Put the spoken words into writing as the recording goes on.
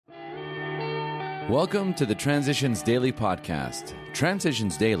Welcome to the Transitions Daily podcast.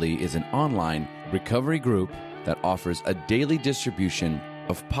 Transitions Daily is an online recovery group that offers a daily distribution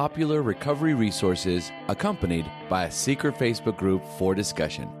of popular recovery resources accompanied by a secret Facebook group for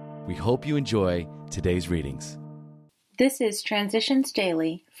discussion. We hope you enjoy today's readings. This is Transitions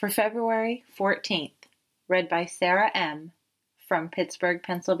Daily for February 14th, read by Sarah M. from Pittsburgh,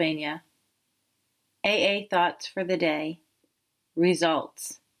 Pennsylvania. AA Thoughts for the Day.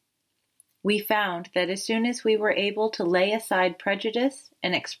 Results. We found that as soon as we were able to lay aside prejudice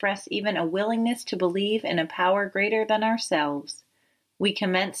and express even a willingness to believe in a power greater than ourselves, we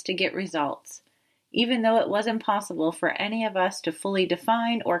commenced to get results, even though it was impossible for any of us to fully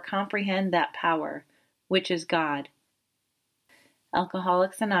define or comprehend that power, which is God.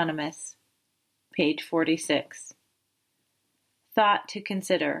 Alcoholics Anonymous, page 46. Thought to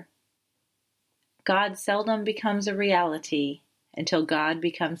consider. God seldom becomes a reality until God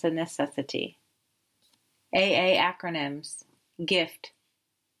becomes a necessity. AA acronyms. GIFT.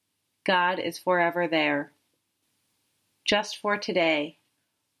 God is forever there. Just for today.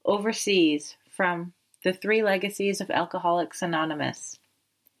 Overseas from The Three Legacies of Alcoholics Anonymous.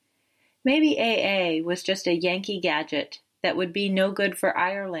 Maybe AA was just a Yankee gadget that would be no good for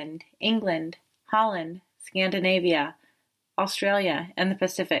Ireland, England, Holland, Scandinavia, Australia, and the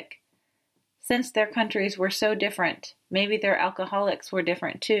Pacific. Since their countries were so different, maybe their alcoholics were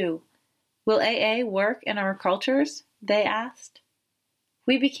different too. Will AA work in our cultures? They asked.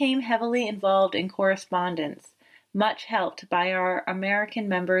 We became heavily involved in correspondence, much helped by our American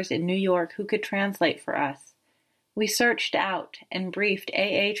members in New York who could translate for us. We searched out and briefed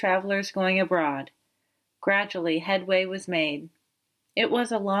AA travelers going abroad. Gradually, headway was made. It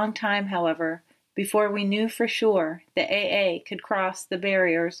was a long time, however, before we knew for sure that AA could cross the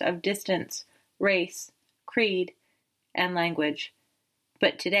barriers of distance, race, creed, and language.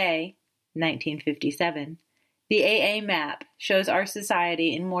 But today, 1957, the AA map shows our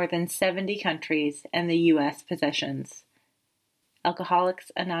society in more than 70 countries and the U.S. possessions.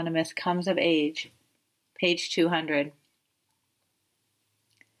 Alcoholics Anonymous Comes of Age, page 200.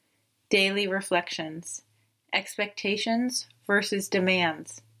 Daily Reflections. Expectations versus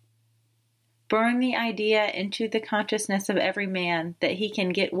demands. Burn the idea into the consciousness of every man that he can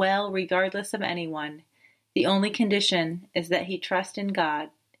get well regardless of anyone. The only condition is that he trust in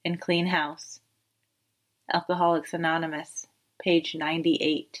God and clean house. Alcoholics Anonymous, page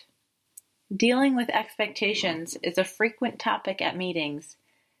 98. Dealing with expectations is a frequent topic at meetings.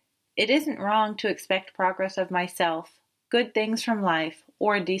 It isn't wrong to expect progress of myself, good things from life,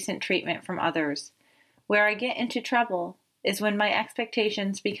 or decent treatment from others. Where I get into trouble is when my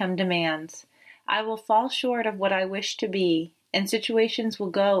expectations become demands. I will fall short of what I wish to be, and situations will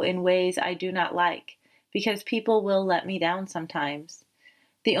go in ways I do not like, because people will let me down sometimes.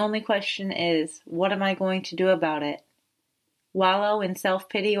 The only question is, what am I going to do about it? Wallow in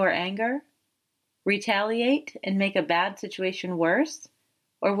self-pity or anger? Retaliate and make a bad situation worse?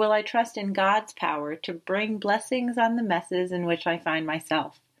 Or will I trust in God's power to bring blessings on the messes in which I find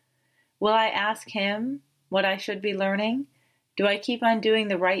myself? Will I ask Him what I should be learning? Do I keep on doing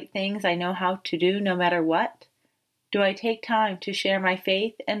the right things I know how to do no matter what? Do I take time to share my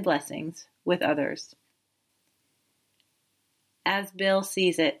faith and blessings with others? As Bill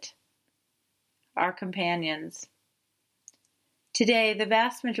Sees It. Our companions. Today, the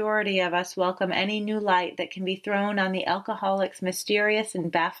vast majority of us welcome any new light that can be thrown on the alcoholic's mysterious and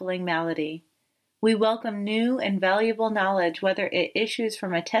baffling malady. We welcome new and valuable knowledge, whether it issues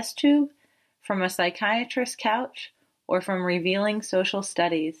from a test tube, from a psychiatrist's couch, or from revealing social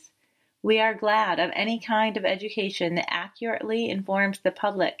studies. We are glad of any kind of education that accurately informs the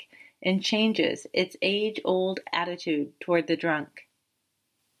public and changes its age-old attitude toward the drunk.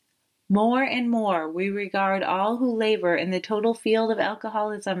 More and more we regard all who labor in the total field of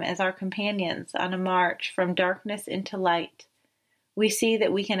alcoholism as our companions on a march from darkness into light. We see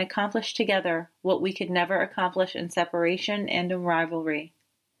that we can accomplish together what we could never accomplish in separation and in rivalry.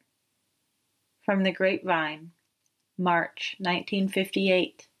 From the Grapevine, March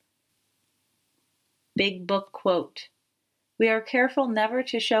 1958. Big Book Quote. We are careful never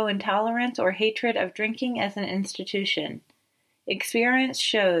to show intolerance or hatred of drinking as an institution. Experience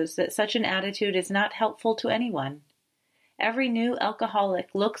shows that such an attitude is not helpful to anyone. Every new alcoholic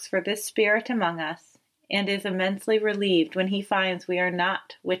looks for this spirit among us and is immensely relieved when he finds we are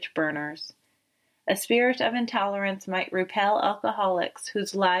not witch-burners. A spirit of intolerance might repel alcoholics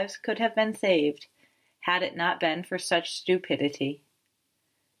whose lives could have been saved had it not been for such stupidity.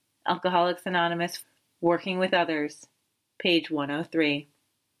 Alcoholics Anonymous, Working with Others, page 103.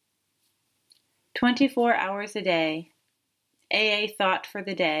 24 hours a day. AA Thought for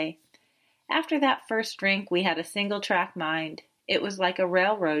the Day. After that first drink, we had a single-track mind. It was like a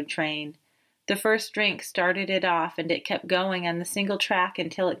railroad train. The first drink started it off, and it kept going on the single track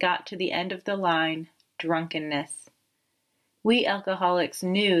until it got to the end of the line, drunkenness. We alcoholics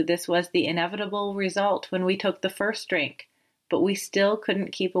knew this was the inevitable result when we took the first drink, but we still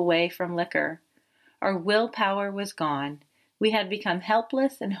couldn't keep away from liquor. Our willpower was gone. We had become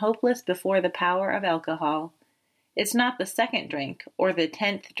helpless and hopeless before the power of alcohol. It's not the second drink or the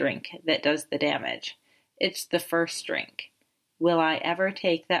 10th drink that does the damage. It's the first drink. Will I ever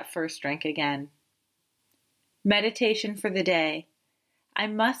take that first drink again? Meditation for the day. I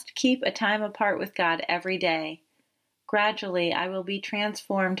must keep a time apart with God every day. Gradually, I will be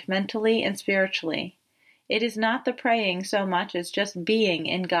transformed mentally and spiritually. It is not the praying so much as just being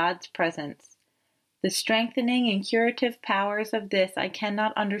in God's presence. The strengthening and curative powers of this I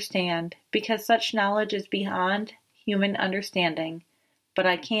cannot understand, because such knowledge is beyond human understanding, but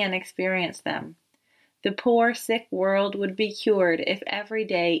I can experience them. The poor, sick world would be cured if every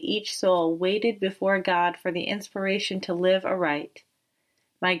day each soul waited before God for the inspiration to live aright.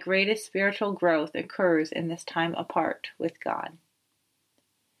 My greatest spiritual growth occurs in this time apart with God.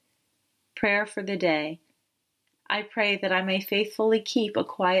 Prayer for the day. I pray that I may faithfully keep a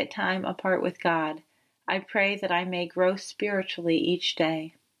quiet time apart with God. I pray that I may grow spiritually each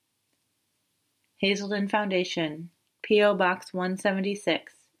day. Hazelden Foundation, P.O. Box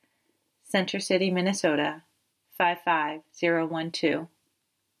 176, Center City, Minnesota, 55012.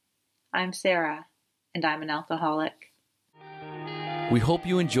 I'm Sarah, and I'm an alcoholic. We hope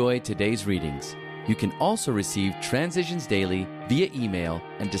you enjoyed today's readings. You can also receive Transitions Daily via email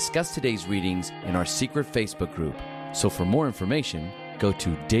and discuss today's readings in our secret Facebook group. So for more information, go to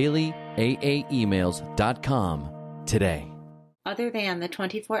dailyaaemails.com today. Other than the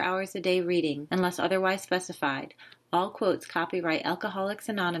 24 hours a day reading, unless otherwise specified, all quotes copyright Alcoholics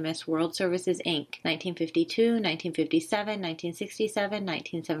Anonymous World Services, Inc., 1952, 1957, 1967,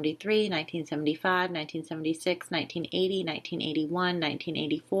 1973, 1975, 1976, 1980, 1981,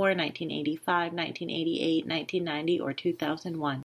 1984, 1985, 1988, 1990, or 2001.